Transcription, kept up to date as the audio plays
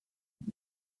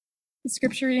The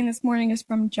scripture reading this morning is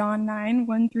from John 9,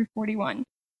 1 through 41.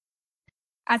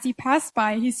 As he passed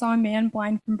by, he saw a man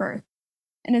blind from birth,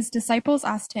 and his disciples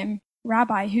asked him,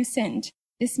 "Rabbi, who sinned,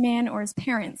 this man or his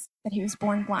parents, that he was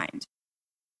born blind?"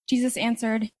 Jesus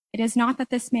answered, "It is not that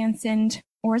this man sinned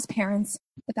or his parents,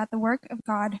 but that the work of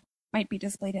God might be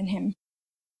displayed in him.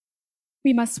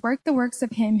 We must work the works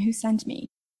of him who sent me,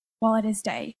 while it is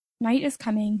day. Night is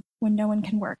coming when no one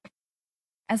can work.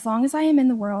 As long as I am in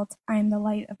the world, I am the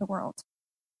light of the world."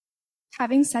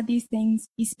 Having said these things,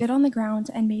 he spit on the ground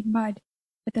and made mud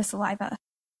with the saliva.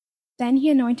 Then he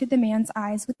anointed the man's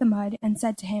eyes with the mud and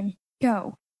said to him,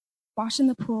 "Go, wash in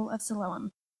the pool of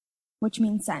Siloam," which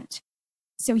means sent.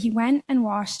 So he went and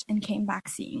washed and came back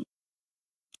seeing.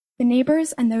 The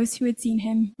neighbors and those who had seen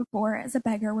him before as a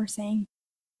beggar were saying,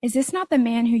 "Is this not the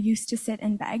man who used to sit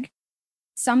and beg?"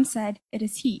 Some said, "It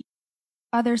is he."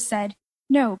 Others said,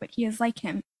 "No, but he is like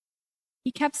him."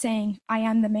 He kept saying, "I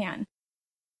am the man."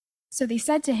 So they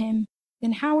said to him,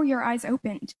 "Then how were your eyes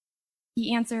opened?"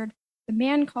 He answered, "The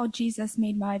man called Jesus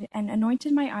made mud and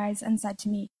anointed my eyes and said to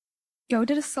me, 'Go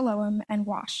to Siloam and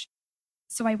wash.'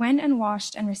 So I went and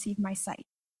washed and received my sight."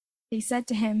 They said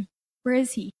to him, "Where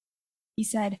is he?" He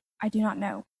said, "I do not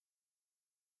know."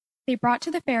 They brought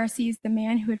to the Pharisees the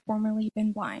man who had formerly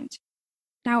been blind.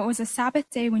 Now it was a Sabbath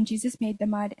day when Jesus made the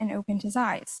mud and opened his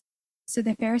eyes. So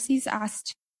the Pharisees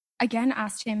asked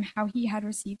him how he had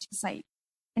received his sight.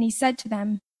 And he said to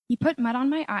them, "He put mud on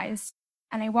my eyes,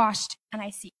 and I washed, and I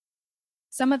see."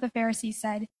 Some of the Pharisees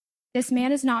said, "This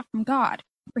man is not from God,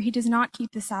 for he does not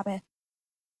keep the Sabbath."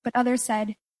 But others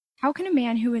said, "How can a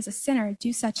man who is a sinner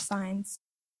do such signs?"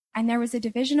 And there was a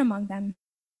division among them.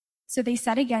 So they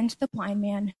said again to the blind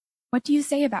man, "What do you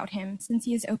say about him, since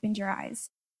he has opened your eyes?"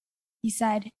 He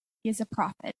said, "He is a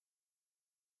prophet."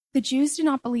 The Jews did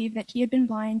not believe that he had been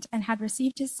blind and had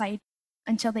received his sight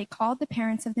until they called the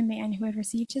parents of the man who had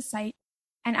received his sight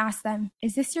and asked them,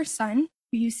 "Is this your son,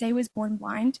 who you say was born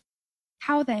blind?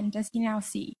 How then does he now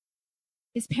see?"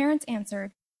 His parents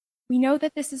answered, "We know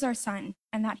that this is our son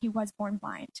and that he was born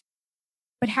blind.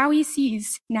 But how he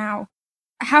now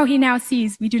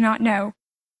sees, we do not know,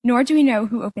 nor do we know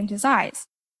who opened his eyes.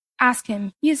 Ask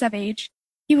him, he is of age,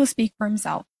 he will speak for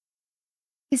himself."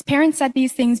 His parents said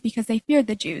these things because they feared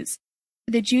the Jews.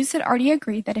 For the Jews had already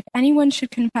agreed that if anyone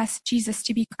should confess Jesus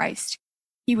to be Christ,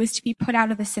 he was to be put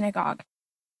out of the synagogue.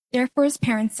 Therefore his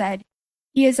parents said,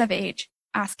 "He is of age,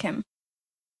 ask him."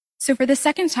 So for the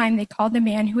second time they called the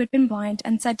man who had been blind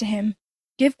and said to him,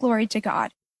 "Give glory to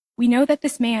God. We know that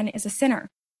this man is a sinner."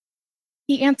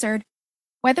 He answered,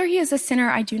 "Whether he is a sinner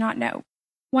I do not know.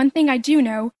 One thing I do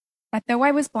know, that though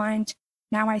I was blind,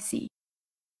 now I see."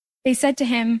 They said to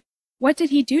him, "What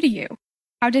did he do to you?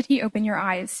 How did he open your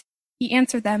eyes?" He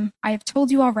answered them, "I have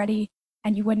told you already,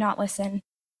 and you would not listen.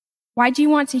 Why do you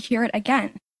want to hear it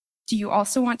again? Do you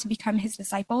also want to become his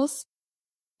disciples?"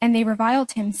 And they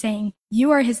reviled him, saying, "You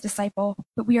are his disciple,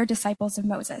 but we are disciples of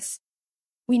Moses.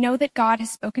 We know that God has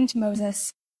spoken to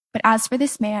Moses, but as for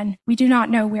this man, we do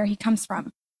not know where he comes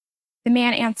from." The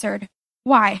man answered,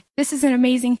 "Why, this is an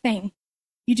amazing thing.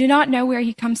 You do not know where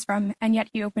he comes from, and yet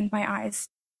he opened my eyes.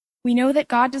 We know that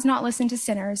God does not listen to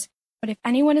sinners, but if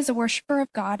anyone is a worshiper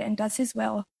of God and does his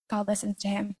will, God listens to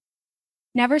him.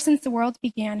 Never since the world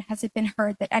began has it been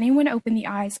heard that anyone opened the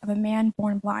eyes of a man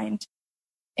born blind.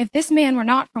 If this man were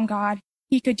not from God,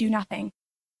 he could do nothing."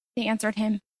 They answered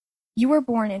him, "You were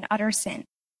born in utter sin,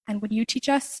 and would you teach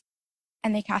us?"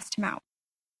 And they cast him out.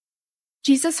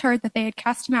 Jesus heard that they had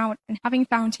cast him out, and having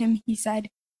found him, he said,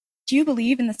 "Do you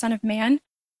believe in the Son of Man?"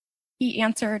 He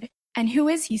answered, "And who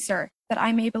is he, sir, that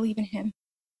I may believe in him?"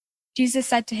 Jesus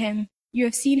said to him, "You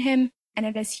have seen him, and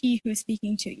it is he who is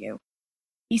speaking to you."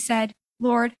 He said,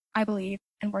 "Lord, I believe,"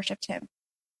 and worshipped him.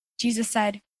 Jesus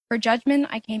said, "For judgment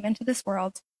I came into this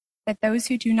world, that those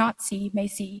who do not see may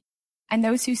see, and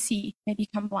those who see may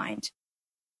become blind."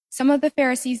 Some of the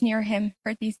Pharisees near him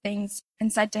heard these things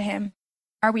and said to him,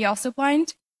 "Are we also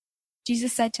blind?"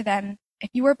 Jesus said to them,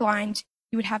 "If you were blind,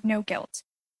 you would have no guilt.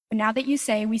 But now that you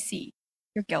say we see,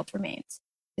 your guilt remains."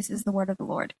 This is the word of the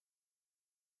Lord.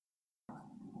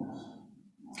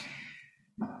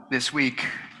 This week,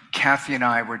 Kathy and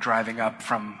I were driving up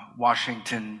from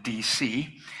Washington,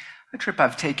 D.C., a trip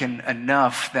I've taken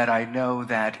enough that I know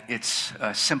that it's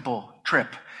a simple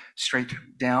trip straight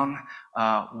down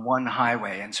one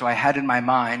highway. And so I had in my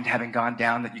mind, having gone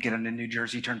down, that you get on the New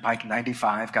Jersey Turnpike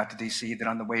 95, got to D.C., then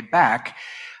on the way back,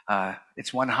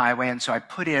 it's one highway. And so I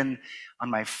put in on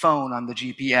my phone, on the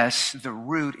GPS, the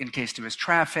route in case there was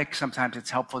traffic. Sometimes it's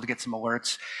helpful to get some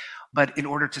alerts. But in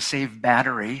order to save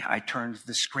battery, I turned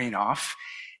the screen off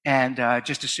and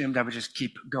just assumed I would just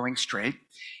keep going straight.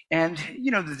 And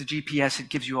the GPS, it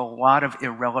gives you a lot of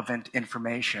irrelevant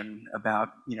information about,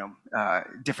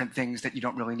 different things that you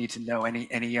don't really need to know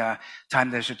any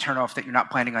time there's a turnoff that you're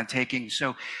not planning on taking.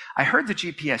 So I heard the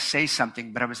GPS say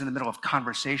something, but I was in the middle of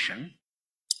conversation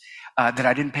that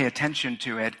I didn't pay attention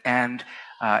to it. And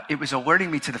it was alerting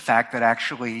me to the fact that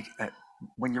actually,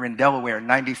 when you're in Delaware,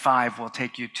 95 will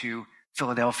take you to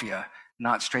Philadelphia,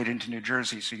 not straight into New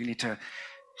Jersey. So you need to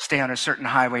stay on a certain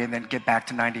highway and then get back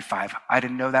to 95. I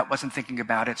didn't know that, wasn't thinking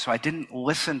about it, so I didn't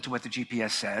listen to what the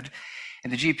GPS said.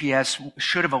 And the GPS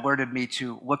should have alerted me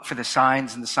to look for the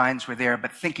signs, and the signs were there,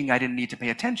 but thinking I didn't need to pay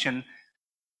attention,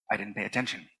 I didn't pay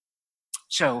attention.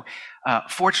 So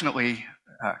fortunately,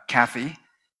 Kathy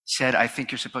said, I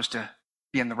think you're supposed to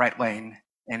be in the right lane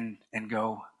and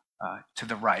go to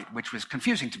the right, which was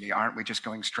confusing to me. Aren't we just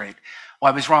going straight?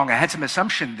 Well, I was wrong. I had some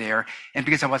assumption there, and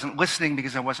because I wasn't listening,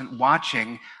 because I wasn't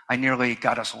watching, I nearly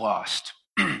got us lost.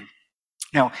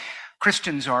 Now,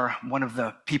 Christians are one of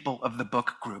the people of the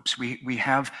book groups. We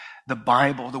have the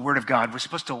Bible, the Word of God. We're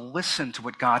supposed to listen to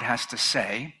what God has to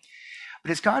say.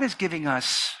 But as God is giving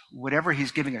us whatever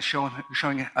he's giving us,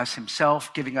 showing us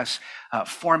himself, giving us,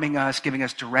 forming us, giving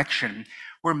us direction,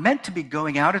 we're meant to be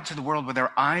going out into the world with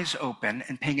our eyes open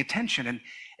and paying attention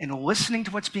and listening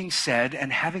to what's being said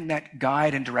and having that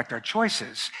guide and direct our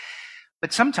choices.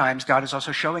 But sometimes God is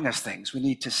also showing us things. We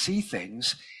need to see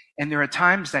things. And there are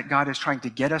times that God is trying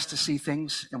to get us to see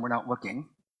things and we're not looking.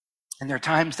 And there are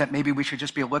times that maybe we should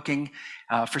just be looking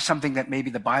for something that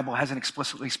maybe the Bible hasn't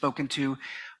explicitly spoken to,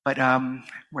 but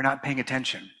we're not paying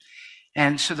attention.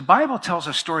 And so the Bible tells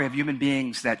a story of human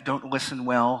beings that don't listen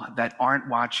well, that aren't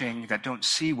watching, that don't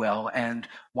see well, and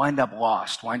wind up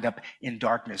lost, wind up in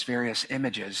darkness, various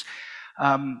images.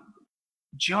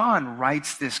 John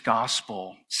writes this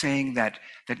gospel saying that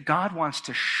God wants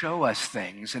to show us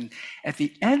things. And at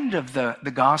the end of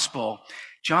the gospel,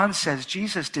 John says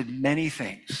Jesus did many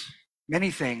things,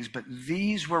 but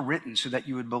these were written so that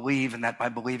you would believe, and that by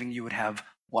believing you would have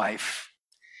life.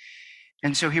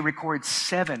 And so he records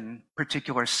 7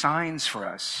 particular signs for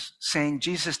us, saying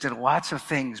Jesus did lots of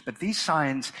things, but these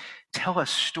signs tell a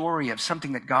story of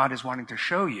something that God is wanting to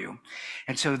show you.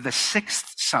 And so the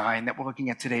 6th sign that we're looking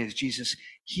at today is Jesus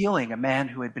healing a man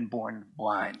who had been born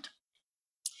blind.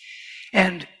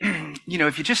 And,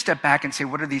 if you just step back and say,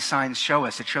 what do these signs show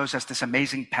us? It shows us this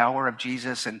amazing power of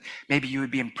Jesus, and maybe you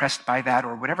would be impressed by that,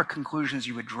 or whatever conclusions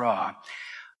you would draw.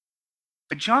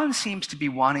 But John seems to be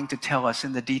wanting to tell us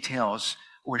in the details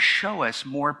or show us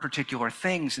more particular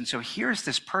things. And so here's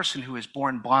this person who is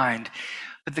born blind,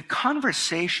 but the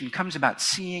conversation comes about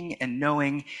seeing and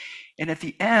knowing. And at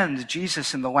the end,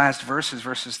 Jesus in the last verses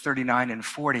 39 and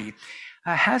 40,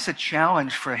 has a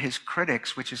challenge for his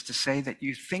critics, which is to say that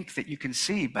you think that you can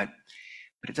see, but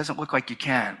it doesn't look like you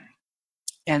can.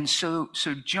 And so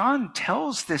John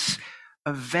tells this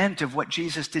event of what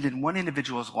Jesus did in one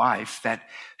individual's life that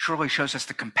surely shows us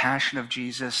the compassion of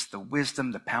Jesus, the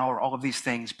wisdom, the power, all of these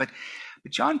things. But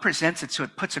John presents it so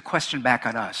it puts a question back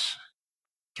on us.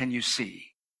 Can you see?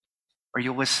 Are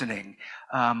you listening?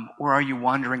 Or are you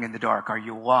wandering in the dark? Are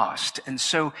you lost? And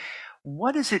so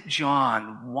what is it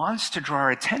John wants to draw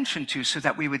our attention to so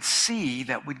that we would see,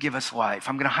 that would give us life?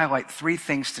 I'm going to highlight 3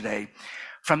 things today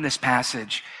from this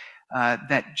passage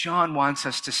that John wants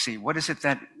us to see. What is it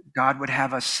that God would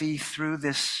have us see through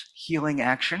this healing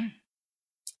action?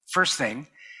 First thing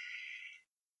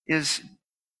is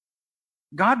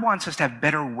God wants us to have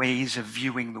better ways of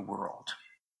viewing the world.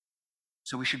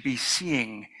 So we should be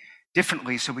seeing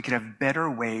differently so we could have better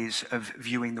ways of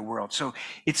viewing the world. So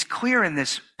it's clear in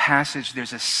this passage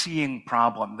there's a seeing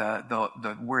problem.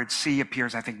 The word see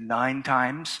appears, I think, 9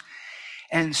 times.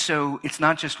 And so it's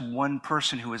not just one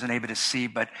person who is unable to see,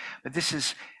 but this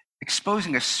is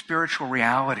exposing a spiritual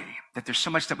reality, that there's so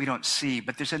much that we don't see.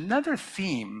 But there's another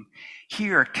theme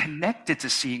here connected to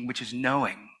seeing, which is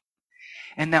knowing.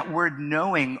 And that word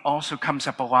knowing also comes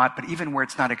up a lot, but even where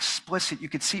it's not explicit, you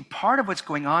could see part of what's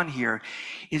going on here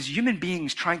is human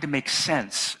beings trying to make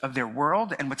sense of their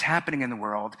world and what's happening in the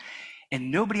world.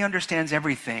 And nobody understands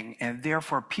everything, and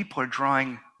therefore people are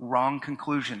drawing wrong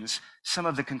conclusions. Some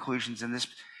of the conclusions in this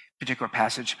particular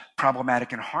passage,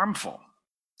 problematic and harmful.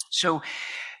 So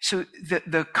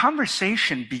the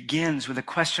conversation begins with a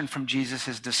question from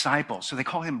Jesus' disciples. So they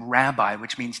call him Rabbi,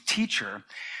 which means teacher,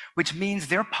 which means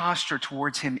their posture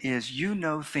towards him is, you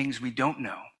know things we don't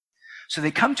know. So they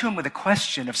come to him with a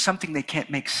question of something they can't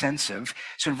make sense of.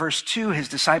 So in verse 2, his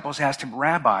disciples asked him,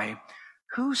 Rabbi,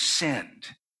 who sinned?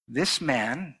 This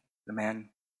man, the man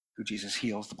who Jesus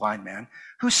heals, the blind man,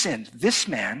 who sinned? This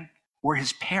man or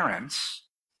his parents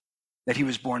that he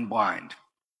was born blind?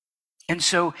 And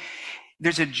so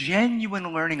there's a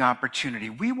genuine learning opportunity.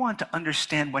 We want to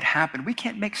understand what happened. We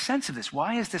can't make sense of this.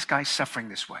 Why is this guy suffering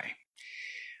this way?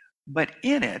 But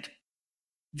in it,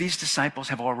 these disciples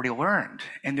have already learned,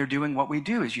 and they're doing what we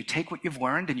do, is you take what you've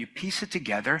learned and you piece it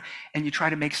together and you try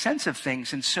to make sense of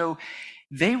things. And so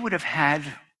they would have had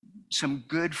some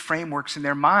good frameworks in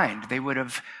their mind. They would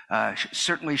have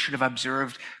certainly should have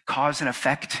observed cause and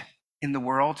effect in the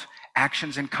world,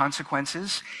 actions and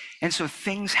consequences. And so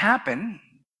things happen,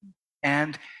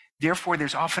 and therefore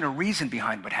there's often a reason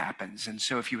behind what happens. And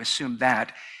so if you assume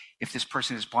that, if this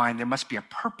person is blind, there must be a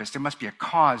purpose, there must be a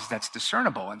cause that's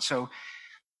discernible. And so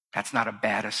that's not a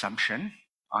bad assumption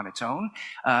on its own.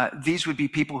 These would be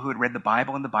people who had read the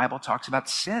Bible, and the Bible talks about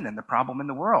sin and the problem in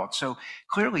the world. So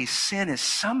clearly sin is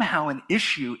somehow an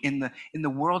issue in the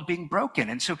world being broken.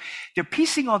 And so they're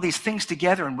piecing all these things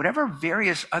together and whatever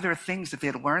various other things that they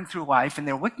had learned through life, and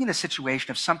they're looking at a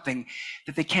situation of something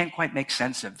that they can't quite make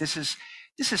sense of. This is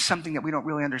something that we don't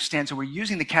really understand. So we're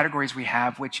using the categories we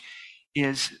have, which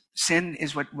is sin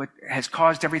is what has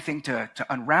caused everything to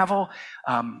unravel.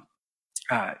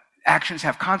 Actions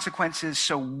have consequences.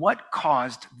 So what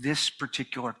caused this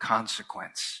particular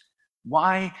consequence?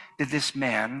 Why did this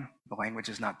man, the language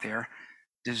is not there,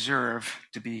 deserve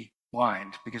to be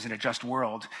blind? Because in a just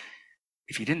world,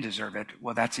 if he didn't deserve it,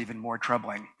 well, that's even more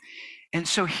troubling. And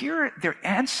so here they're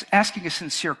asking a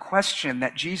sincere question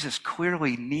that Jesus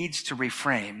clearly needs to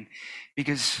reframe,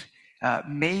 because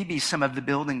maybe some of the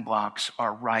building blocks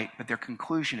are right, but their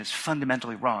conclusion is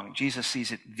fundamentally wrong. Jesus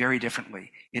sees it very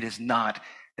differently. It is not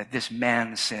that this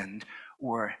man sinned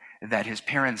or that his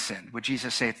parents sinned. Would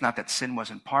Jesus say it's not that sin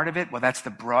wasn't part of it? Well, that's the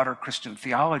broader Christian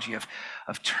theology of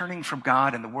turning from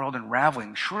God and the world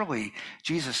unraveling. Surely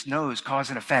Jesus knows cause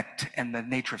and effect and the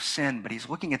nature of sin, but he's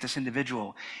looking at this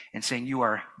individual and saying, you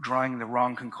are drawing the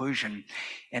wrong conclusion,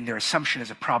 and their assumption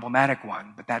is a problematic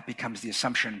one, but that becomes the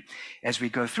assumption as we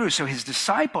go through. So his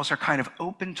disciples are kind of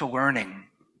open to learning.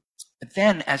 But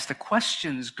then as the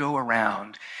questions go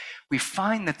around, we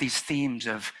find that these themes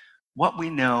of what we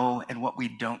know and what we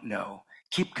don't know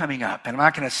keep coming up. And I'm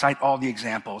not going to cite all the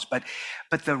examples, but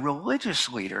the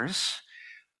religious leaders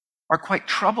are quite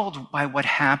troubled by what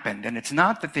happened. And it's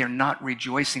not that they're not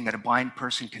rejoicing that a blind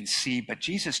person can see, but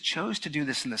Jesus chose to do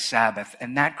this in the Sabbath.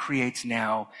 And that creates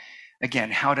now, again,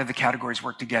 how do the categories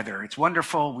work together? It's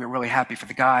wonderful. We're really happy for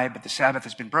the guy, but the Sabbath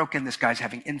has been broken. This guy's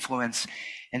having influence.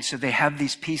 And so they have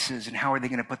these pieces, and how are they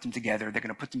going to put them together? They're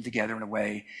going to put them together in a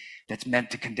way that's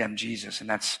meant to condemn Jesus. And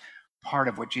that's part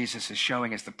of what Jesus is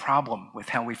showing is the problem with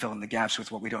how we fill in the gaps with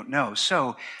what we don't know.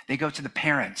 So they go to the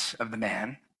parents of the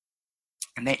man,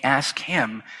 and they ask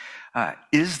him,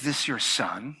 is this your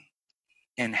son?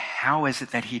 And how is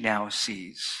it that he now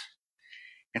sees?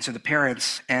 And so the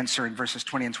parents answer in verses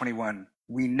 20 and 21,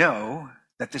 we know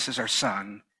that this is our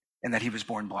son and that he was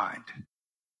born blind.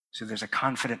 So there's a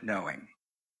confident knowing.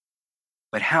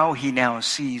 But how he now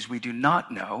sees, we do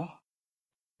not know,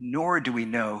 nor do we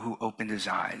know who opened his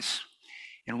eyes.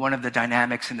 And one of the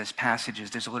dynamics in this passage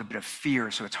is there's a little bit of fear.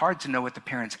 So it's hard to know what the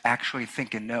parents actually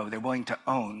think and know. They're willing to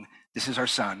own, this is our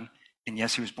son, and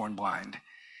yes, he was born blind.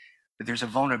 But there's a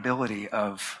vulnerability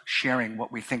of sharing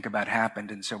what we think about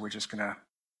happened, and so we're just going to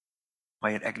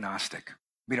play it agnostic.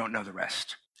 We don't know the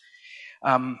rest.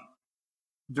 The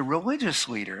religious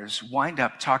leaders wind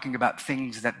up talking about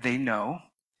things that they know,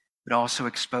 but also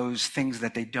expose things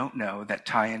that they don't know that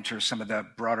tie into some of the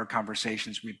broader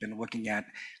conversations we've been looking at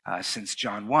since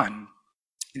John 1.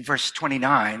 In verse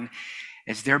 29,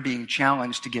 as they're being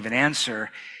challenged to give an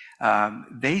answer,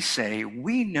 they say,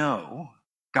 we know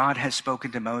God has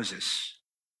spoken to Moses,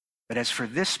 but as for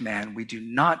this man, we do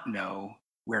not know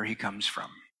where he comes from.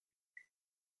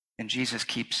 And Jesus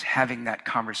keeps having that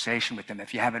conversation with them.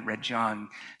 If you haven't read John,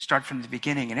 start from the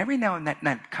beginning. And every now and then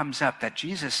that comes up that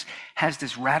Jesus has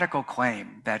this radical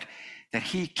claim that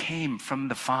he came from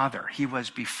the Father. He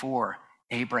was before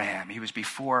Abraham. He was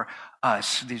before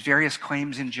us. These various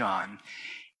claims in John.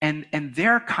 And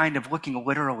they're kind of looking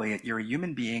literally at you're a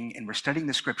human being, and we're studying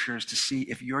the scriptures to see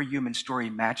if your human story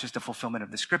matches the fulfillment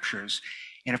of the scriptures.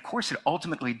 And of course it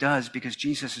ultimately does, because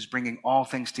Jesus is bringing all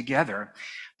things together.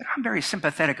 But I'm very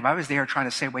sympathetic. If I was there trying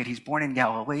to say, wait, he's born in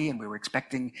Galilee and we were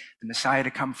expecting the Messiah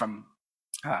to come from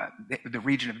the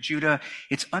region of Judah,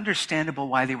 it's understandable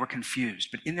why they were confused.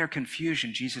 But in their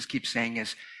confusion, Jesus keeps saying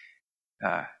is,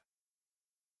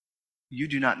 you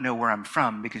do not know where I'm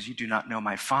from because you do not know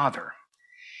my Father.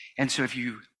 And so if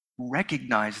you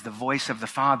recognize the voice of the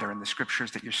Father in the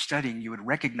scriptures that you're studying, you would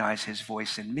recognize his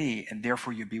voice in me, and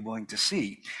therefore you'd be willing to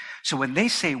see. So when they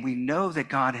say we know that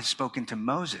God has spoken to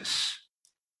Moses,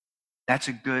 that's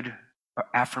a good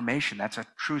affirmation. That's a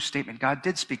true statement. God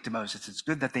did speak to Moses. It's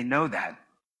good that they know that.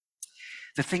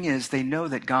 The thing is, they know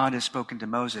that God has spoken to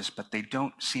Moses, but they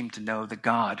don't seem to know the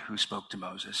God who spoke to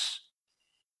Moses.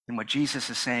 And what Jesus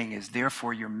is saying is,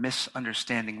 therefore, you're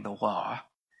misunderstanding the law.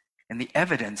 And the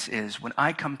evidence is, when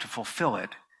I come to fulfill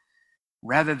it,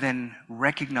 rather than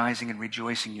recognizing and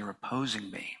rejoicing, you're opposing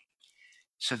me.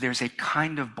 So there's a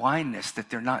kind of blindness that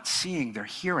they're not seeing, they're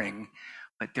hearing,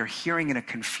 but they're hearing in a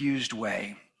confused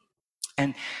way.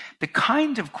 And the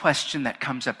kind of question that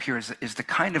comes up here is the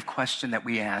kind of question that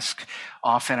we ask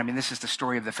often. I mean, this is the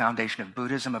story of the foundation of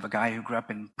Buddhism, of a guy who grew up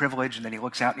in privilege, and then he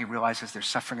looks out and he realizes there's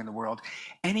suffering in the world.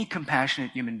 Any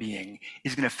compassionate human being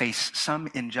is going to face some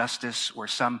injustice or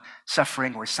some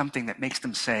suffering or something that makes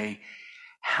them say,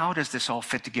 how does this all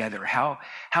fit together? How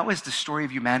is the story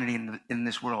of humanity in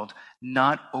this world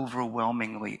not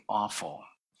overwhelmingly awful?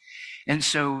 And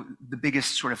so the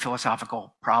biggest sort of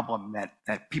philosophical problem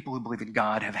that people who believe in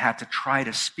God have had to try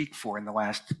to speak for in the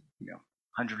last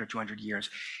 100 or 200 years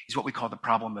is what we call the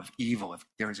problem of evil. If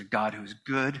there is a God who is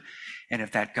good, and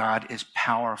if that God is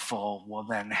powerful, well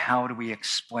then how do we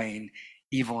explain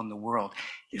evil in the world?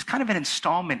 There's kind of an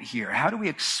installment here. How do we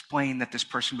explain that this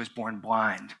person was born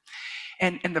blind?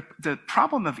 And the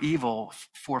problem of evil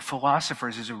for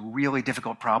philosophers is a really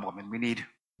difficult problem, and we need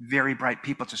very bright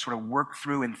people to sort of work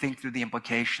through and think through the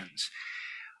implications.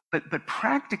 But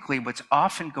practically, what's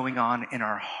often going on in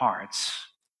our hearts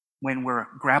when we're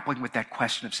grappling with that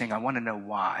question of saying, I want to know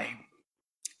why,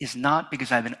 is not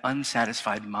because I have an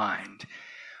unsatisfied mind,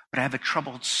 but I have a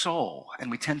troubled soul. And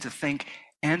we tend to think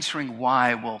answering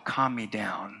why will calm me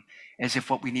down, as if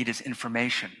what we need is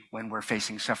information when we're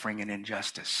facing suffering and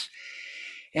injustice.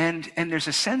 And there's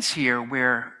a sense here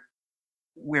where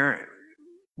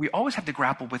we always have to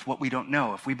grapple with what we don't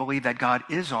know. If we believe that God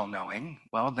is all-knowing,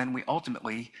 well, then we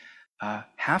ultimately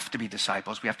have to be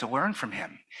disciples. We have to learn from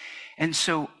him. And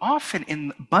so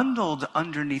often bundled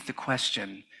underneath the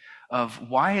question of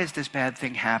why is this bad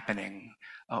thing happening,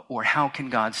 or how can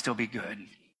God still be good,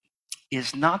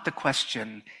 is not the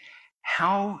question,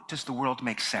 how does the world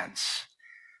make sense?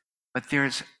 But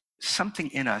there's something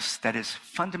in us that is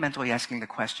fundamentally asking the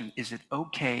question, is it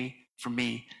okay for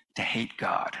me to hate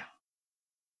God?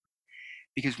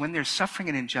 Because when there's suffering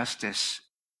and injustice,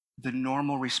 the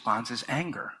normal response is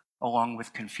anger, along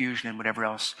with confusion and whatever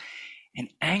else. And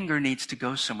anger needs to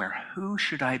go somewhere. Who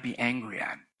should I be angry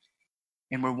at?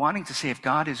 And we're wanting to say, if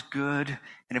God is good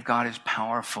and if God is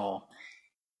powerful,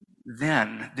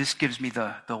 then this gives me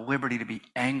the liberty to be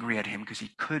angry at him because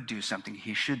he could do something,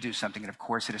 he should do something. And of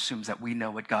course, it assumes that we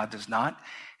know what God does not.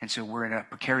 And so we're in a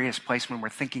precarious place when we're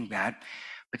thinking that.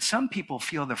 But some people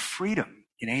feel the freedom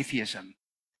in atheism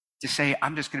to say,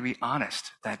 I'm just going to be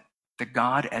honest, that the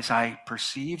God as I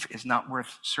perceive is not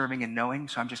worth serving and knowing.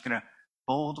 So I'm just going to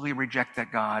boldly reject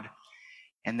that God.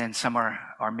 And then some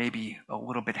are maybe a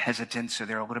little bit hesitant, so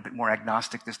they're a little bit more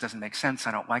agnostic. This doesn't make sense.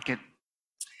 I don't like it.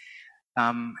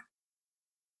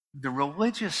 The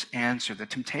religious answer, the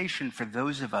temptation for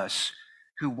those of us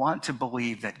who want to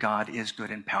believe that God is good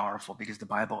and powerful, because the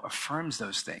Bible affirms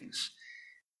those things.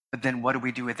 But then what do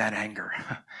we do with that anger?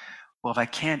 Well, if I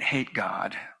can't hate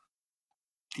God,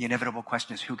 the inevitable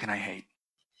question is, who can I hate?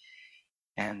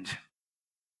 And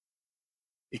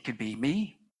it could be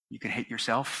me. You could hate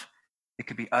yourself. It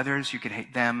could be others. You could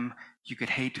hate them. You could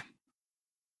hate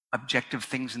objective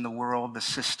things in the world, the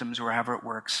systems, or however it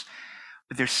works.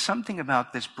 But there's something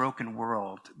about this broken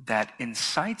world that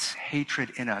incites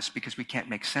hatred in us because we can't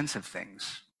make sense of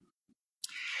things.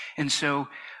 And so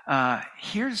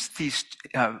here's these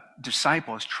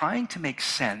disciples trying to make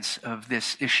sense of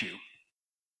this issue.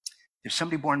 There's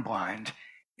somebody born blind,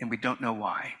 and we don't know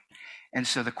why. And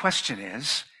so the question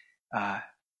is,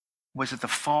 was it the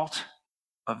fault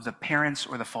of the parents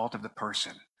or the fault of the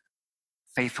person?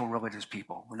 Faithful religious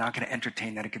people. We're not going to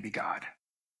entertain that it could be God.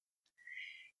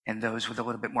 And those with a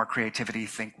little bit more creativity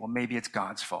think, well, maybe it's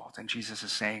God's fault. And Jesus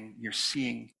is saying, you're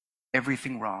seeing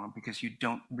everything wrong because you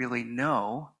don't really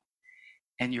know,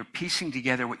 and you're piecing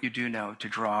together what you do know to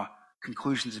draw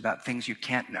conclusions about things you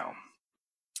can't know.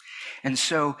 And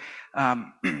so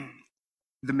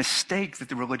the mistake that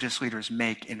the religious leaders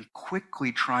make in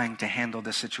quickly trying to handle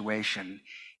the situation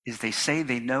is they say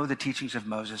they know the teachings of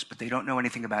Moses, but they don't know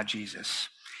anything about Jesus.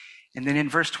 And then in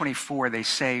verse 24, they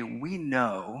say, we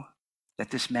know that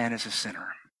this man is a sinner.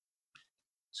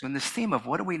 So in this theme of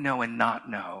what do we know and not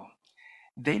know,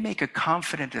 they make a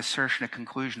confident assertion, a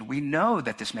conclusion. We know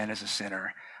that this man is a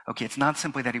sinner. Okay, it's not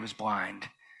simply that he was blind,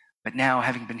 but now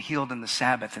having been healed in the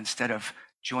Sabbath, instead of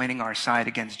joining our side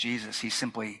against Jesus, he's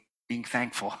simply being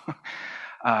thankful.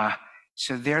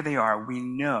 So there they are. We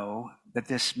know that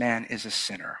this man is a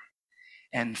sinner.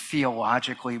 And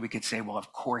theologically, we could say, well,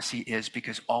 of course he is,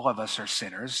 because all of us are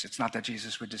sinners. It's not that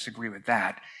Jesus would disagree with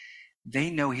that. They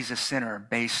know he's a sinner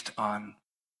based on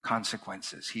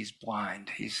consequences. He's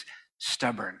blind. He's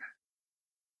stubborn.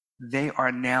 They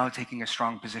are now taking a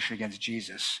strong position against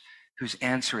Jesus, whose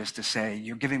answer is to say,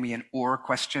 you're giving me an or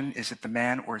question. Is it the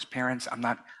man or his parents? I'm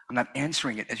not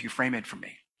answering it as you frame it for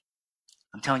me.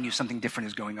 I'm telling you something different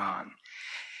is going on.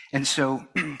 And so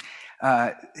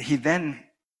they then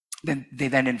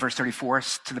in verse 34,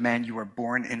 to the man, you were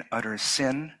born in utter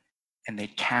sin, and they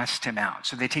cast him out.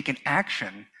 So they take an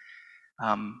action.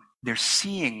 They're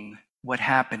seeing what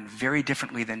happened very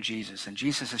differently than Jesus. And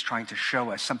Jesus is trying to show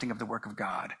us something of the work of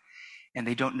God. And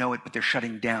they don't know it, but they're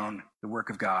shutting down the work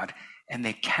of God. And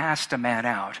they cast a man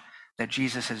out that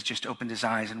Jesus has just opened his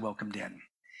eyes and welcomed in.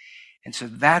 And so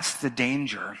that's the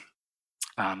danger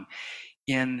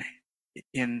in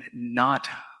not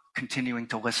continuing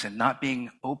to listen, not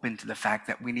being open to the fact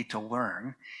that we need to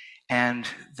learn and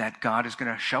that God is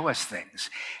going to show us things.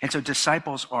 And so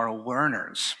disciples are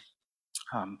learners.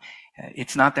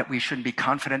 It's not that we shouldn't be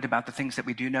confident about the things that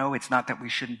we do know. It's not that we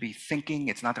shouldn't be thinking.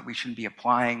 It's not that we shouldn't be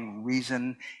applying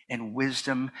reason and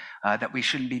wisdom, that we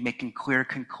shouldn't be making clear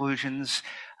conclusions.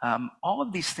 All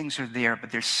of these things are there,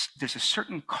 but there's a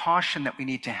certain caution that we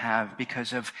need to have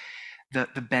because of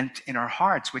the bent in our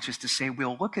hearts, which is to say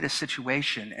we'll look at a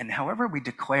situation, and however we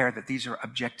declare that these are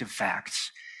objective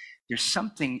facts, there's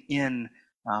something in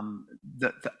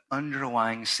the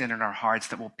underlying sin in our hearts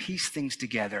that will piece things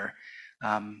together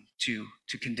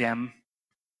to condemn,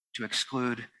 to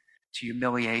exclude, to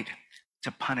humiliate,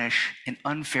 to punish in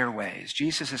unfair ways.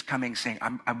 Jesus is coming saying,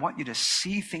 I want you to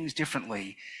see things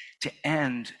differently to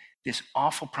end this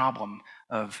awful problem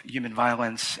of human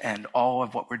violence and all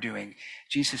of what we're doing.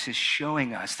 Jesus is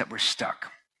showing us that we're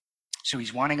stuck. So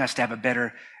he's wanting us to have a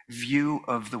better view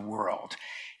of the world.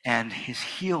 And his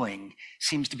healing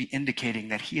seems to be indicating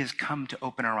that he has come to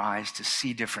open our eyes to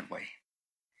see differently.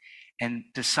 And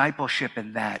discipleship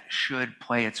in that should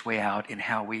play its way out in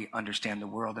how we understand the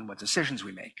world and what decisions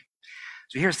we make.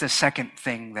 So here's the second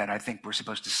thing that I think we're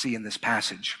supposed to see in this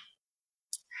passage.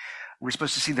 We're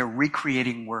supposed to see the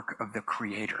recreating work of the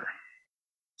Creator.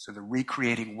 So the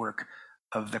recreating work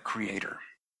of the Creator.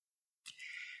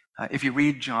 If you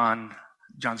read John's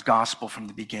gospel from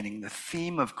the beginning, the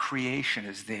theme of creation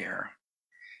is there.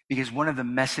 Because one of the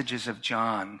messages of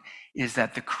John is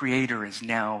that the Creator is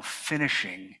now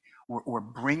finishing or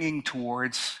bringing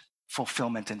towards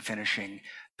fulfillment and finishing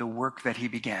the work that he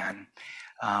began.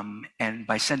 And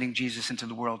by sending Jesus into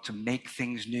the world to make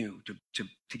things new,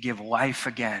 to give life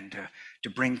again, to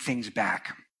bring things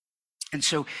back. And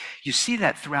so you see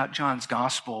that throughout John's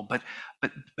gospel, but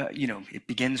it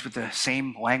begins with the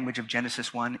same language of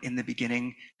Genesis 1. In the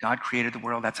beginning, God created the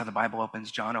world. That's how the Bible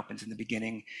opens. John opens, in the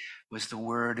beginning was the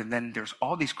Word. And then there's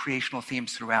all these creational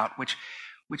themes throughout, which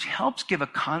helps give a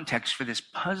context for this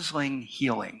puzzling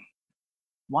healing.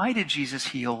 Why did Jesus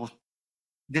heal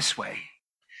this way?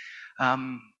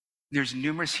 There's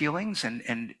numerous healings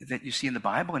and that you see in the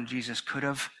Bible, and Jesus could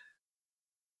have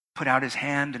put out his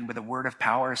hand and with a word of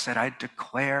power said, I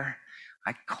declare,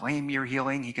 I claim your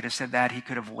healing. He could have said that. He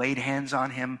could have laid hands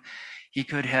on him. He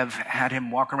could have had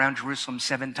him walk around Jerusalem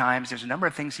 7 times. There's a number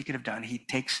of things he could have done. He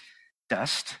takes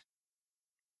dust,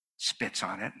 spits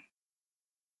on it,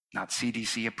 not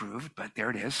CDC approved, but there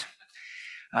it is,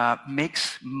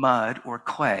 makes mud or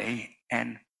clay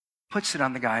and puts it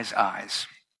on the guy's eyes.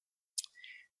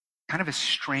 Kind of a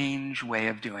strange way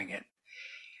of doing it.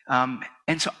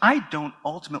 And so I don't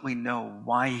ultimately know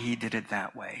why he did it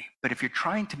that way. But if you're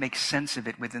trying to make sense of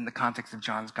it within the context of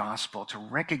John's gospel, to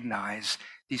recognize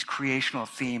these creational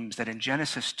themes that in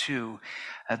Genesis 2,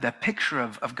 the picture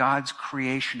of God's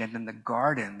creation and in the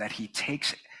garden that he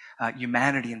takes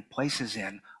humanity and places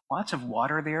in, lots of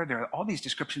water there. There are all these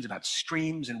descriptions about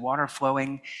streams and water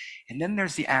flowing. And then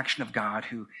there's the action of God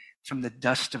who, from the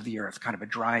dust of the earth, kind of a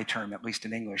dry term, at least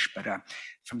in English, but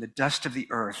from the dust of the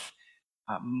earth,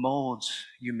 molds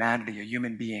humanity, a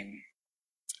human being.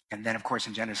 And then, of course,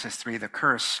 in Genesis 3, the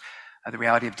curse, the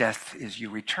reality of death is you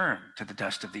return to the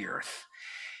dust of the earth.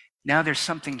 Now there's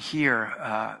something here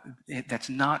that's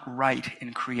not right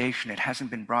in creation. It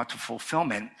hasn't been brought to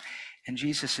fulfillment. And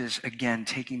Jesus is, again,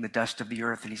 taking the dust of the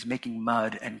earth and he's making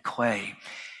mud and clay.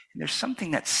 And there's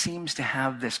something that seems to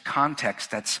have this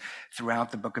context that's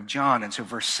throughout the book of John. And so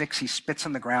verse 6, he spits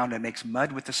on the ground and makes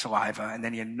mud with the saliva, and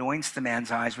then he anoints the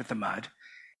man's eyes with the mud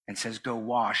and says, go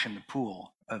wash in the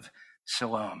pool of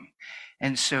Siloam.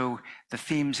 And so the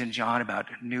themes in John about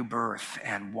new birth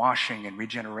and washing and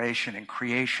regeneration and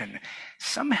creation,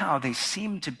 somehow they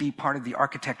seem to be part of the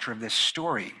architecture of this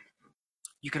story.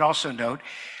 You could also note,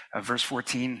 verse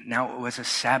 14, now it was a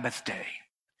Sabbath day.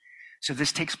 So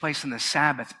this takes place on the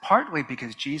Sabbath, partly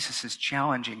because Jesus is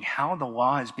challenging how the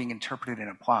law is being interpreted and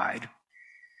applied,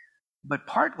 but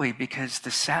partly because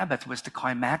the Sabbath was the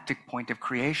climactic point of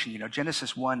creation.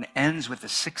 Genesis 1 ends with the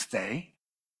sixth day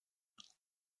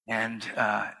and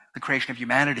the creation of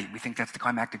humanity. We think that's the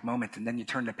climactic moment. And then you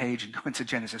turn the page and go into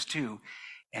Genesis 2,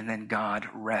 and then God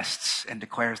rests and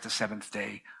declares the seventh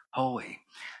day holy.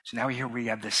 So now here we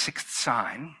have the sixth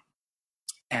sign,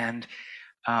 and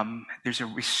there's a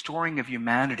restoring of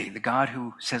humanity. The God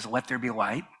who says, let there be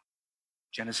light,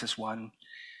 Genesis 1,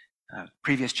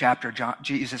 previous chapter,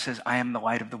 Jesus says, I am the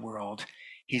light of the world.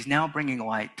 He's now bringing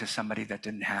light to somebody that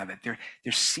didn't have it. There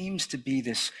seems to be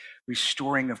this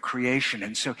restoring of creation.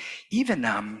 And so even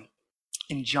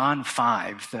in John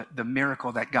 5, the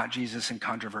miracle that got Jesus in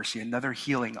controversy, another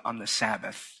healing on the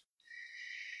Sabbath,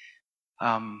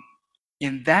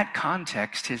 in that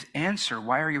context, his answer,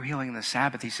 why are you healing on the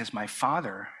Sabbath? He says, my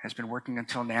Father has been working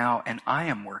until now, and I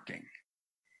am working.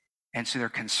 And so their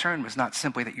concern was not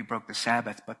simply that you broke the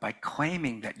Sabbath, but by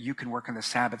claiming that you can work on the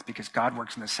Sabbath because God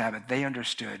works on the Sabbath, they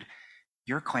understood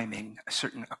you're claiming a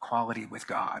certain equality with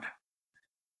God.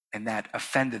 And that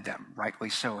offended them, rightly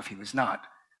so, if he was not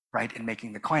right in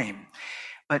making the claim.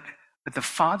 But the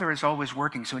Father is always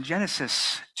working. So in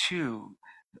Genesis 2,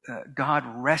 God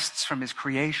rests from his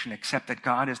creation, except that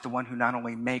God is the one who not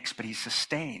only makes, but he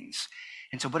sustains.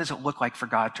 And so what does it look like for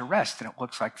God to rest? And it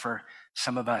looks like for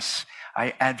some of us,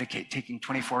 I advocate taking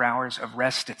 24 hours of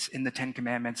rest. It's in the 10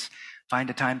 Commandments. Find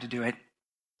a time to do it.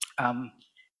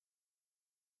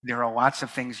 There are lots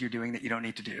of things you're doing that you don't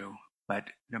need to do, but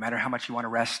no matter how much you want to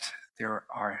rest, there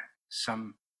are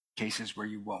some cases where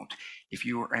you won't. If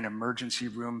you are an emergency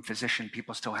room physician,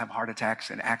 people still have heart attacks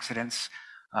and accidents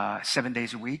 7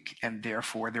 days a week, and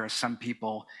therefore there are some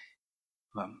people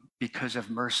because of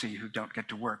mercy who don't get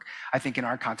to work. I think in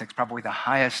our context, probably the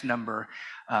highest number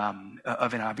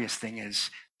of an obvious thing is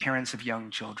parents of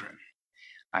young children.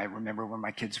 I remember when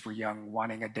my kids were young,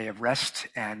 wanting a day of rest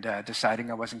and deciding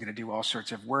I wasn't going to do all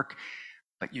sorts of work,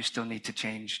 but you still need to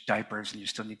change diapers and you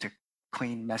still need to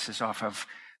clean messes off of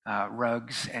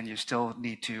rugs and you still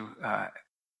need to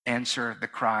answer the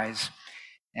cries.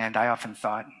 And I often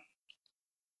thought,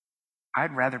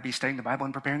 I'd rather be studying the Bible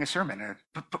and preparing a sermon.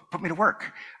 Put me to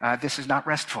work. This is not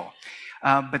restful.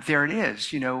 But there it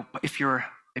is. If you're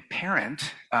a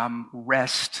parent,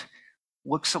 rest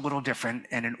looks a little different.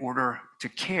 And in order to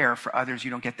care for others,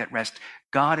 you don't get that rest.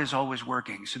 God is always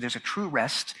working. So there's a true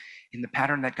rest in the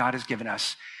pattern that God has given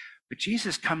us. But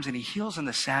Jesus comes and he heals on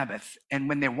the Sabbath. And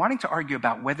when they're wanting to argue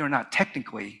about whether or not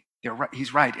technically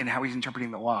he's right in how he's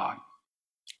interpreting the law,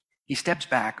 he steps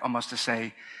back almost to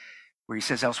say, where he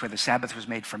says elsewhere, the Sabbath was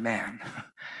made for man,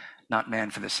 not man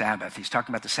for the Sabbath. He's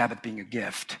talking about the Sabbath being a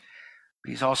gift,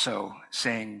 but he's also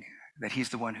saying that he's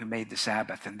the one who made the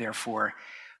Sabbath, and therefore,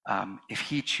 if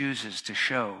he chooses to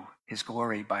show his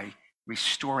glory by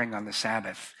restoring on the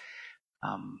Sabbath,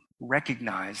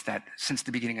 recognize that since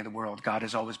the beginning of the world, God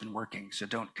has always been working, so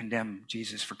don't condemn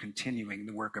Jesus for continuing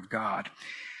the work of God.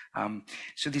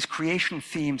 So these creation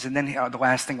themes, and then the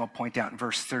last thing I'll point out in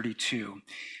verse 32,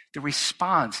 the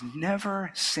response,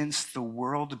 never since the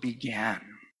world began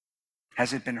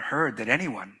has it been heard that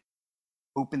anyone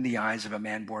opened the eyes of a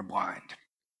man born blind.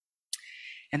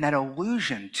 And that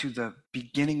allusion to the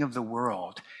beginning of the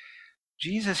world,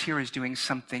 Jesus here is doing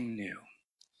something new,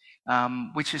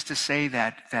 which is to say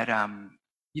that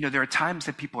there are times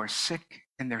that people are sick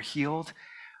and they're healed,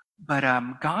 but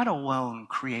God alone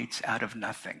creates out of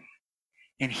nothing.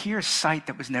 And here's sight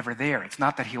that was never there. It's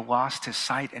not that he lost his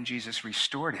sight and Jesus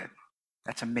restored it.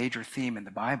 That's a major theme in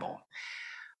the Bible.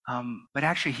 But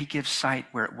actually, he gives sight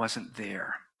where it wasn't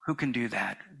there. Who can do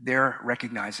that? They're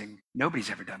recognizing nobody's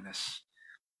ever done this.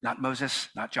 Not Moses,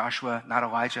 not Joshua, not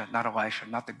Elijah, not Elisha,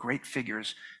 not the great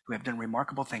figures who have done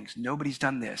remarkable things. Nobody's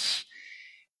done this.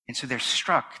 And so they're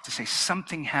struck to say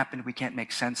something happened we can't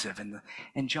make sense of.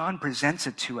 And John presents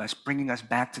it to us, bringing us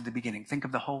back to the beginning. Think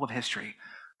of the whole of history.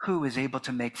 Who is able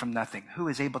to make from nothing? Who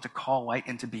is able to call light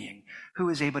into being? Who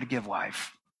is able to give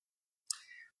life?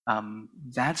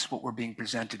 That's what we're being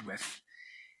presented with.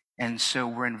 And so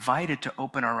we're invited to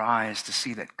open our eyes to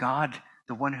see that God,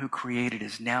 the one who created,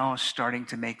 is now starting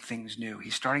to make things new.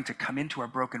 He's starting to come into our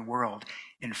broken world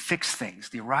and fix things.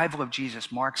 The arrival of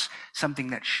Jesus marks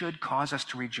something that should cause us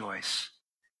to rejoice,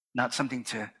 not something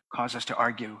to cause us to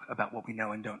argue about what we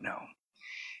know and don't know.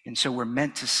 And so we're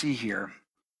meant to see here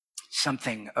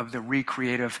something of the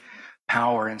recreative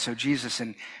power. And so Jesus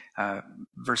in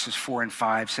verses 4 and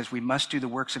 5 says, we must do the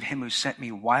works of him who sent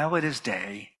me while it is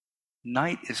day.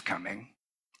 Night is coming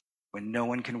when no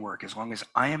one can work. As long as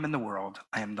I am in the world,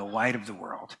 I am the light of the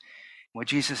world. What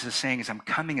Jesus is saying is, I'm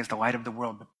coming as the light of the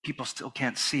world, but people still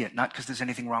can't see it, not because there's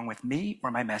anything wrong with me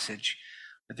or my message,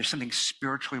 but there's something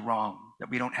spiritually wrong that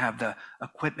we don't have the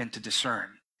equipment to discern.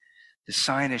 The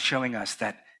sign is showing us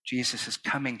that Jesus is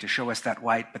coming to show us that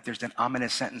light, but there's an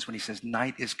ominous sentence when he says,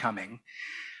 night is coming.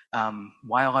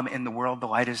 While I'm in the world, the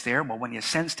light is there. Well, when he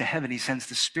ascends to heaven, he sends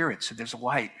the Spirit. So there's a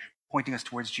light pointing us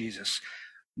towards Jesus.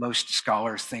 Most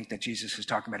scholars think that Jesus is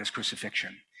talking about his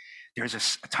crucifixion. There's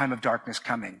a time of darkness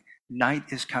coming. Night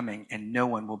is coming, and no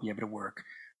one will be able to work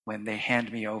when they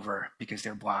hand me over because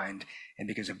they're blind and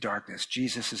because of darkness.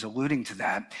 Jesus is alluding to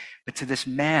that. But to this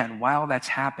man, while that's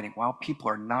happening, while people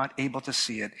are not able to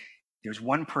see it, there's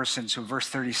one person. So verse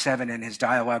 37 in his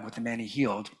dialogue with the man he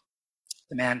healed,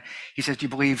 the man, he says, do you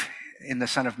believe in the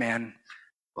Son of Man?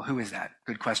 Well, who is that?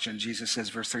 Good question. Jesus says,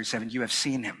 verse 37, you have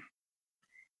seen him,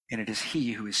 and it is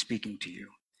he who is speaking to you.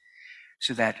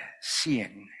 So that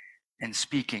seeing and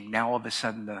speaking, now all of a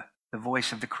sudden the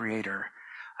voice of the Creator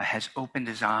has opened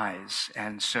his eyes.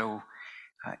 And so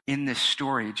in this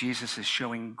story, Jesus is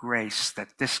showing grace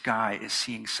that this guy is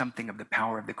seeing something of the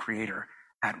power of the Creator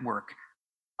at work,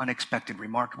 unexpected,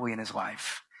 remarkably in his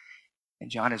life.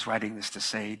 And John is writing this to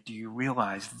say, do you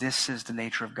realize this is the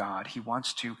nature of God? He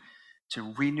wants to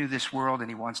renew this world, and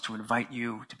he wants to invite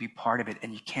you to be part of it,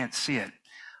 and you can't see it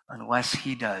unless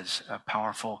he does a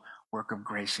powerful work of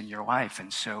grace in your life.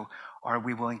 And so are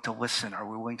we willing to listen? Are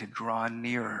we willing to draw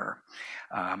nearer?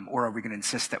 Or are we going to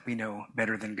insist that we know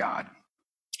better than God?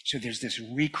 So there's this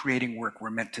recreating work we're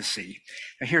meant to see.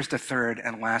 Now here's the third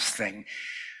and last thing.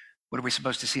 What are we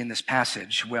supposed to see in this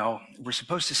passage? Well, we're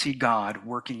supposed to see God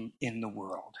working in the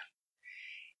world.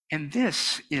 And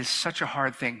this is such a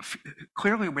hard thing.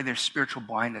 Clearly, where there's spiritual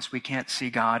blindness, we can't see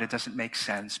God. It doesn't make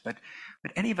sense. But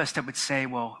any of us that would say,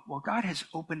 well, God has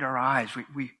opened our eyes.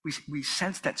 We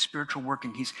sense that spiritual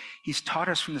working. He's taught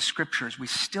us from the scriptures. We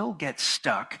still get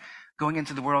stuck going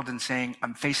into the world and saying,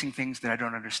 I'm facing things that I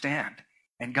don't understand.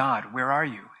 And God, where are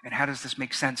you? And how does this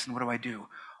make sense? And what do I do?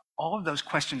 All of those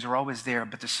questions are always there.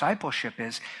 But discipleship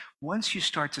is, once you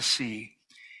start to see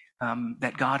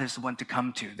that God is the one to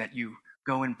come to, that you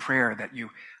go in prayer, that you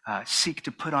seek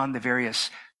to put on the various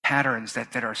patterns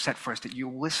that are set for us, that you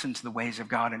listen to the ways of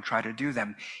God and try to do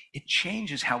them, it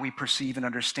changes how we perceive and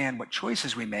understand what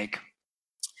choices we make.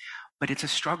 But it's a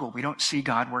struggle. We don't see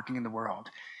God working in the world.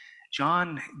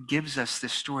 John gives us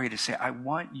this story to say, I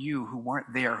want you who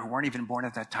weren't there, who weren't even born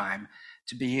at that time,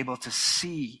 to be able to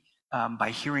see by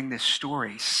hearing this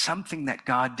story something that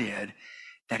God did,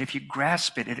 that if you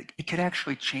grasp it, it could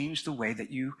actually change the way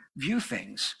that you view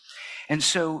things. And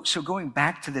so going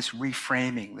back to this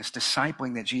reframing, this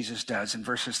discipling that Jesus does in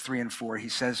verses 3 and 4, he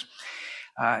says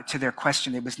to their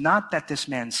question, it was not that this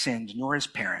man sinned, nor his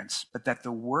parents, but that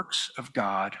the works of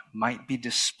God might be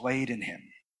displayed in him.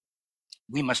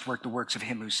 We must work the works of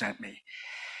him who sent me.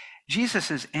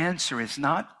 Jesus' answer is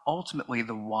not ultimately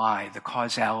the why, the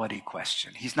causality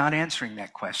question. He's not answering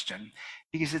that question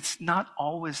because it's not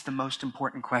always the most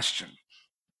important question.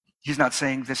 He's not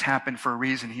saying this happened for a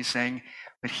reason. He's saying,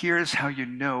 but here's how you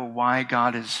know why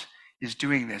God is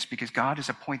doing this, because God has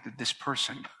appointed this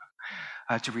person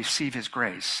to receive his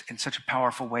grace in such a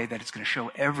powerful way that it's going to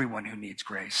show everyone who needs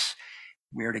grace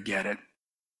where to get it.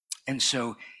 And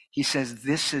so he says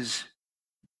this is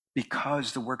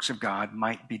because the works of God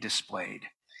might be displayed.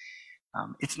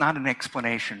 It's not an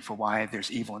explanation for why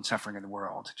there's evil and suffering in the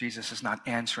world. Jesus is not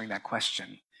answering that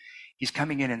question. He's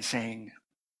coming in and saying,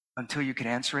 until you can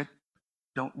answer it,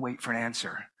 don't wait for an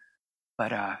answer.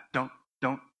 But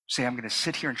don't say, I'm going to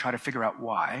sit here and try to figure out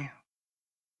why,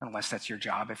 unless that's your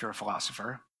job if you're a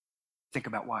philosopher. Think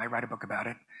about why, write a book about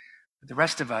it. But the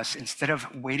rest of us, instead of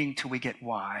waiting till we get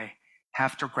why,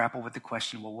 have to grapple with the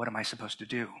question, well, what am I supposed to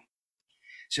do?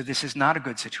 So this is not a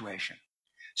good situation.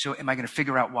 So am I going to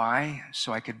figure out why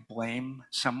so I could blame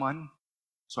someone,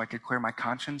 so I could clear my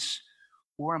conscience?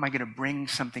 Or am I going to bring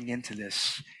something into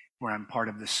this where I'm part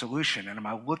of the solution? And am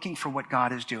I looking for what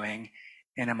God is doing?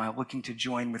 And am I looking to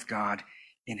join with God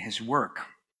in his work?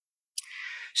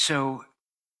 So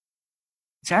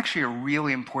it's actually a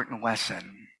really important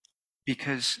lesson,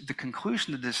 because the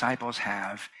conclusion the disciples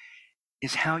have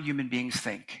is how human beings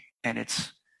think. And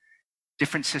it's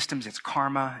different systems. It's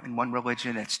karma in one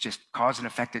religion. It's just cause and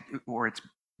effect, or it's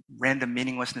random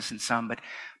meaninglessness in some. But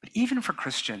even for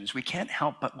Christians, we can't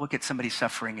help but look at somebody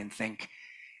suffering and think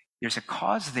there's a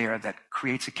cause there that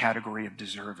creates a category of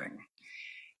deserving.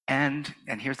 And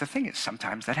here's the thing is,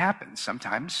 sometimes that happens.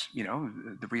 Sometimes,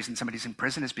 the reason somebody's in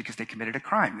prison is because they committed a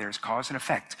crime. There's cause and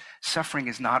effect. Suffering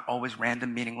is not always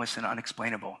random, meaningless, and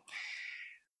unexplainable.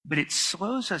 But it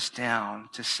slows us down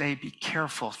to say, be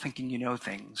careful thinking you know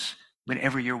things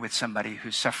whenever you're with somebody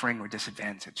who's suffering or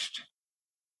disadvantaged.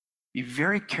 Be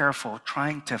very careful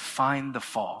trying to find the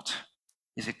fault.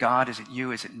 Is it God? Is it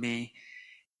you? Is it me?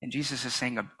 And Jesus is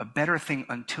saying a better thing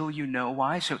until you know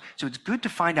why. So it's good to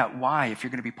find out why if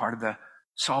you're going to be part of the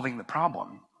solving the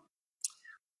problem.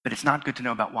 But it's not good to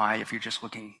know about why if you're just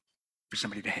looking for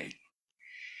somebody to hate.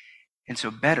 And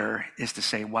so better is to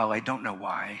say, well, I don't know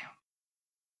why.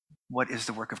 What is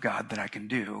the work of God that I can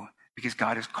do? Because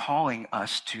God is calling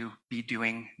us to be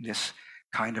doing this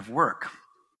kind of work.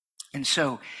 And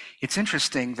so it's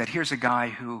interesting that here's a guy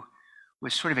who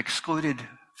was sort of excluded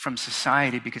from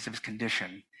society because of his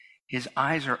condition. His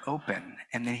eyes are open,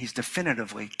 and then he's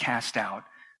definitively cast out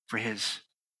for his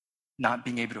not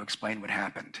being able to explain what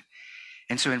happened.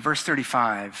 And so in verse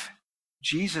 35,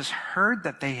 Jesus heard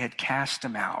that they had cast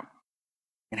him out,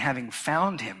 and having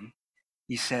found him,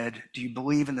 he said, "Do you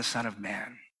believe in the Son of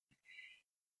Man?"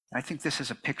 I think this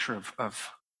is a picture of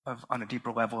on a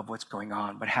deeper level of what's going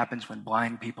on, what happens when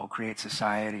blind people create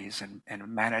societies and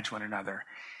manage one another.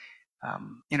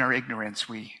 In our ignorance,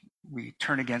 we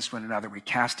turn against one another, we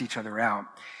cast each other out.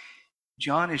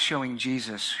 John is showing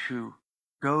Jesus who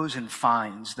goes and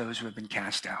finds those who have been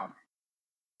cast out,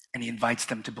 and he invites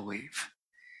them to believe.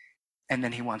 And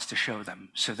then he wants to show them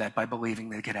so that by believing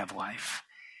they could have life.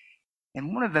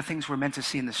 And one of the things we're meant to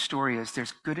see in this story is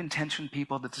there's good-intentioned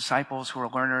people, the disciples who are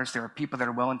learners. There are people that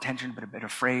are well-intentioned but a bit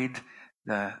afraid,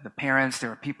 the parents. There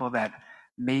are people that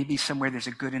maybe somewhere there's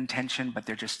a good intention, but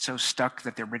they're just so stuck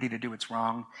that they're ready to do what's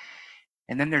wrong.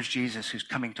 And then there's Jesus who's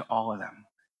coming to all of them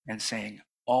and saying,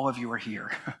 all of you are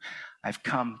here. I've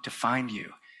come to find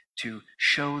you, to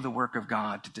show the work of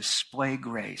God, to display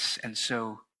grace. And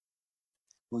so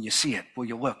will you see it? Will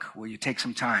you look? Will you take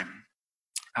some time?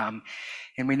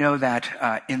 And we know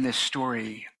that in this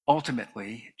story,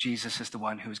 ultimately, Jesus is the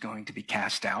one who's going to be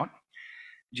cast out.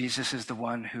 Jesus is the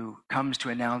one who comes to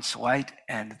announce light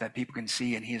and that people can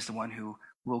see, and he is the one who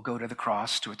will go to the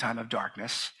cross to a time of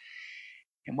darkness.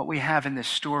 And what we have in this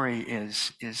story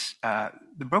is the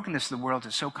brokenness of the world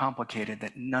is so complicated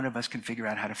that none of us can figure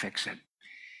out how to fix it.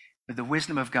 But the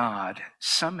wisdom of God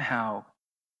somehow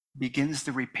begins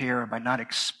the repair by not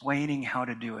explaining how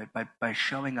to do it, by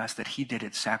showing us that he did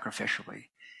it sacrificially.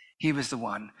 He was the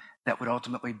one that would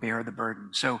ultimately bear the burden.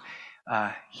 So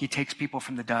he takes people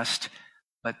from the dust,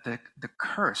 but the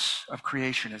curse of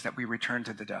creation is that we return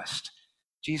to the dust.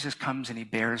 Jesus comes and he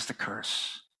bears the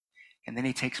curse, and then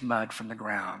he takes mud from the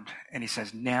ground, and he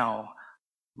says, now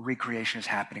recreation is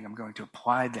happening. I'm going to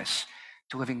apply this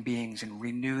to living beings and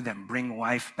renew them, bring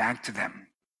life back to them.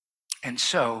 And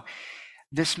so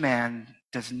this man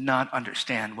does not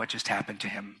understand what just happened to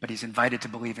him, but he's invited to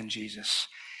believe in Jesus.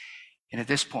 And at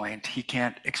this point, he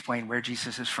can't explain where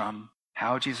Jesus is from,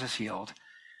 how Jesus healed,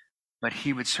 but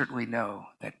he would certainly know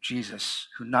that Jesus,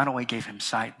 who not only gave him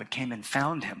sight, but came and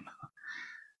found him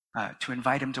to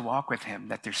invite him to walk with him,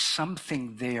 that there's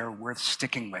something there worth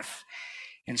sticking with.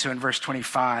 And so in verse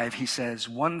 25, he says,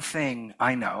 one thing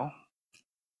I know,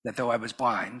 that though I was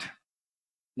blind,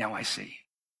 now I see.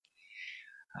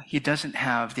 He doesn't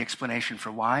have the explanation for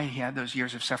why he had those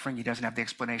years of suffering. He doesn't have the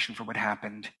explanation for what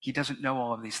happened. He doesn't know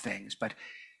all of these things, but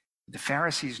the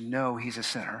Pharisees know he's a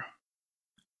sinner.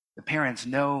 The parents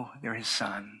know they're his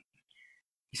son.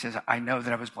 He says, I know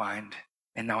that I was blind,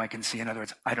 and now I can see. In other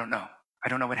words, I don't know. I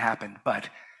don't know what happened, but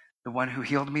the one who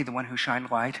healed me, the one who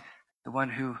shined light, the one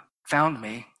who found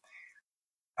me,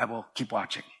 I will keep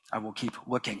watching. I will keep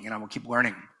looking, and I will keep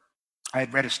learning. I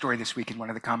had read a story this week in one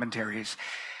of the commentaries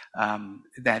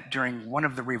that during one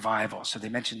of the revivals, so they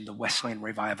mentioned the Wesleyan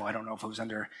revival, I don't know if it was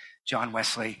under John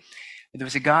Wesley, there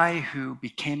was a guy who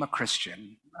became a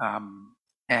Christian,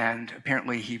 and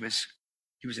apparently he was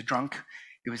a drunk.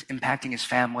 It was impacting his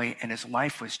family, and his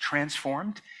life was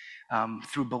transformed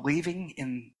through believing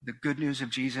in the good news of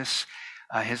Jesus.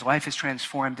 His life is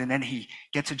transformed, and then he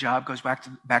gets a job, goes back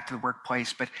to the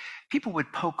workplace, but people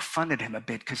would poke fun at him a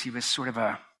bit because he was sort of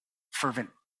a fervent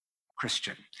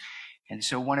Christian. And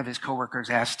so one of his coworkers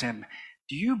asked him,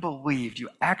 do you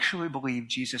actually believe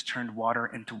Jesus turned water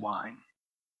into wine?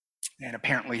 And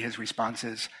apparently his response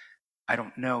is, I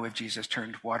don't know if Jesus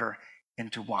turned water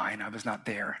into wine. I was not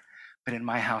there. But in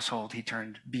my household, he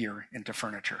turned beer into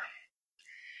furniture.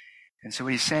 And so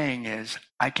what he's saying is,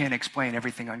 I can't explain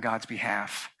everything on God's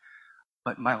behalf,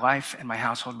 but my life and my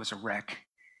household was a wreck.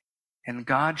 And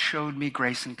God showed me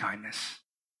grace and kindness.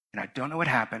 And I don't know what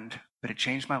happened, but it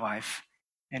changed my life.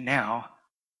 And now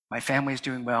my family is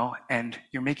doing well, and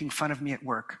you're making fun of me at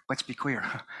work. Let's be clear.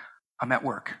 I'm at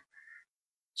work.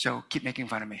 So keep making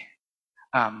fun of me.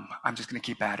 I'm just going to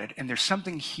keep at it. And there's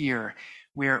something here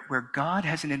where God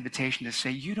has an invitation to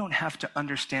say, you don't have to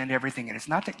understand everything. And it's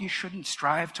not that you shouldn't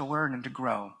strive to learn and to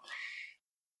grow,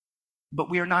 but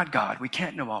we are not God. We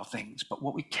can't know all things. But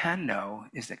what we can know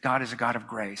is that God is a God of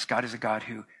grace. God is a God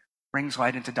who brings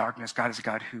light into darkness. God is a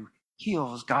God who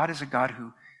heals. God is a God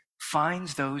who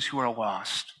finds those who are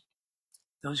lost,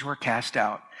 those who are cast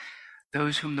out,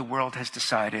 those whom the world has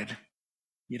decided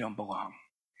you don't belong.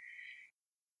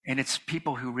 And it's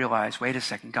people who realize, wait a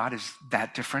second, God is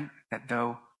that different, that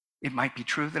though it might be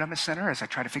true that I'm a sinner, as I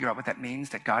try to figure out what that means,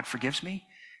 that God forgives me,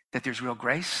 that there's real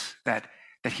grace, that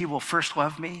he will first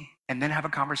love me and then have a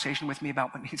conversation with me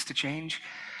about what needs to change.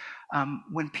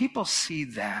 When people see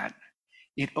that,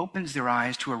 it opens their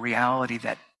eyes to a reality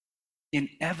that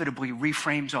inevitably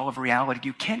reframes all of reality.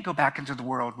 You can't go back into the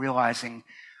world realizing,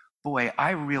 boy,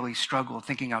 I really struggled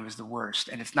thinking I was the worst.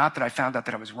 And it's not that I found out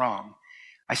that I was wrong.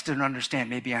 I still don't understand.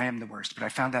 Maybe I am the worst, but I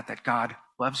found out that God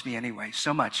loves me anyway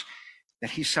so much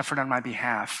that he suffered on my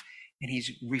behalf, and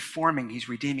he's reforming, he's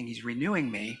redeeming, he's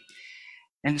renewing me.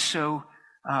 And so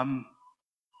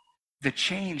the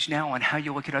change now on how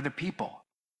you look at other people,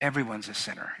 everyone's a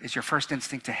sinner. Is your first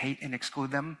instinct to hate and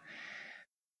exclude them?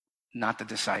 Not the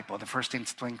disciple. The first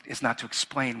instinct is not to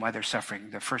explain why they're suffering.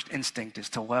 The first instinct is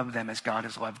to love them as God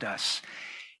has loved us.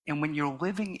 And when you're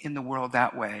living in the world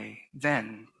that way,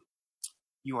 then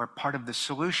you are part of the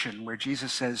solution, where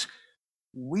Jesus says,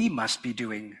 we must be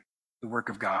doing the work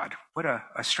of God. What a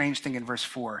strange thing in verse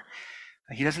 4.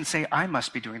 He doesn't say, I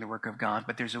must be doing the work of God,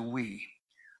 but there's a we.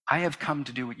 I have come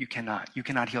to do what you cannot. You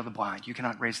cannot heal the blind. You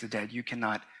cannot raise the dead. You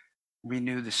cannot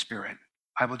renew the spirit.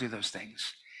 I will do those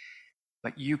things.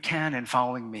 But you can, in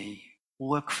following me,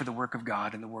 look for the work of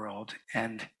God in the world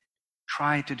and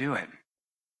try to do it.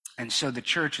 And so the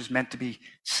church is meant to be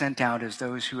sent out as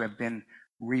those who have been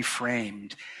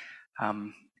reframed.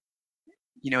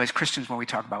 As Christians, when we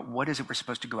talk about what is it we're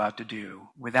supposed to go out to do,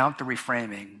 without the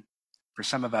reframing, for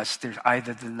some of us, there's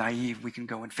either the naive, we can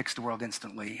go and fix the world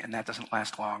instantly, and that doesn't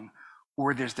last long,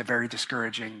 or there's the very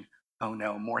discouraging, oh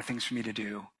no, more things for me to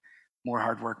do, more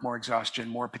hard work, more exhaustion,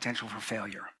 more potential for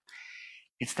failure.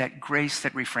 It's that grace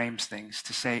that reframes things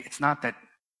to say, it's not that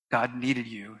God needed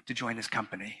you to join his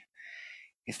company.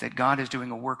 It's that God is doing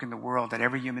a work in the world that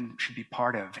every human should be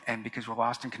part of. And because we're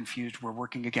lost and confused, we're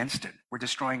working against it. We're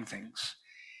destroying things.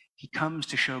 He comes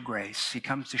to show grace. He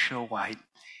comes to show light.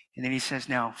 And then he says,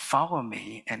 now follow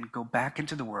me and go back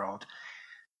into the world.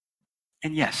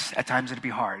 And yes, at times it'll be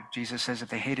hard. Jesus says, if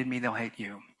they hated me, they'll hate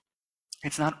you.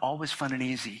 It's not always fun and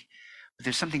easy. But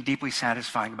there's something deeply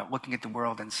satisfying about looking at the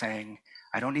world and saying,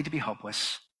 I don't need to be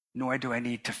hopeless, nor do I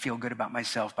need to feel good about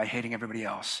myself by hating everybody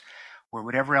else, or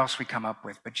whatever else we come up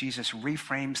with. But Jesus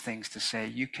reframes things to say,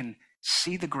 you can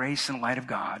see the grace and light of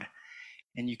God,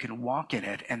 and you can walk in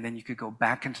it, and then you could go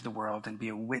back into the world and be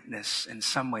a witness in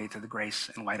some way to the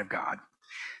grace and light of God.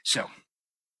 So,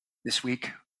 this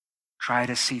week, try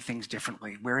to see things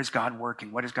differently. Where is God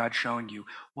working? What is God showing you?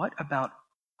 What about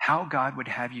how God would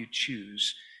have you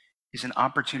choose is an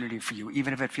opportunity for you,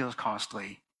 even if it feels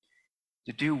costly,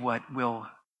 to do what will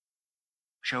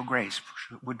show grace,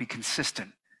 would be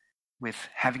consistent with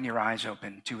having your eyes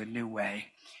open to a new way.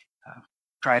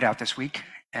 Try it out this week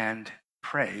and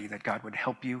pray that God would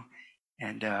help you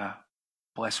and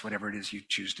bless whatever it is you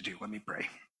choose to do. Let me pray.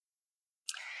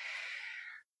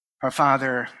 Our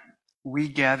Father, we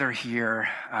gather here.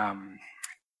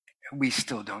 We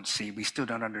still don't see. We still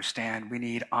don't understand. We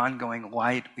need ongoing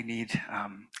light. We need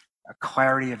a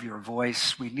clarity of your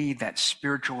voice. We need that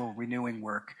spiritual renewing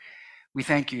work. We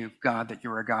thank you, God, that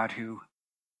you're a God who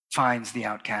finds the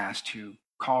outcast, who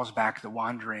calls back the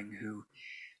wandering, who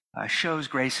shows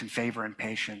grace and favor and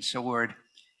patience. So, Lord,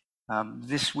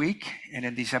 this week and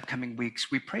in these upcoming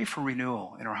weeks, we pray for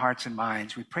renewal in our hearts and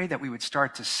minds. We pray that we would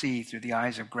start to see through the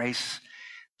eyes of grace,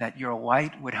 that your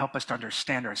light would help us to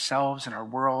understand ourselves and our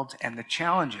world and the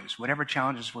challenges, whatever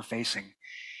challenges we're facing.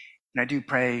 And I do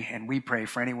pray, and we pray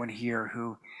for anyone here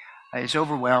who is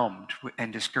overwhelmed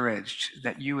and discouraged,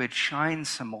 that you would shine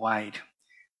some light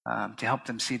to help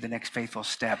them see the next faithful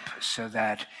step, so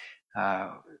that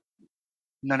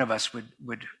none of us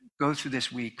would go through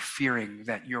this week fearing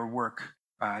that your work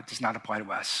does not apply to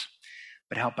us,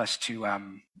 but help us to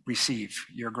receive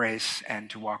your grace and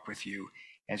to walk with you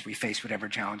as we face whatever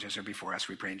challenges are before us.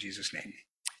 We pray in Jesus' name.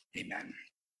 Amen.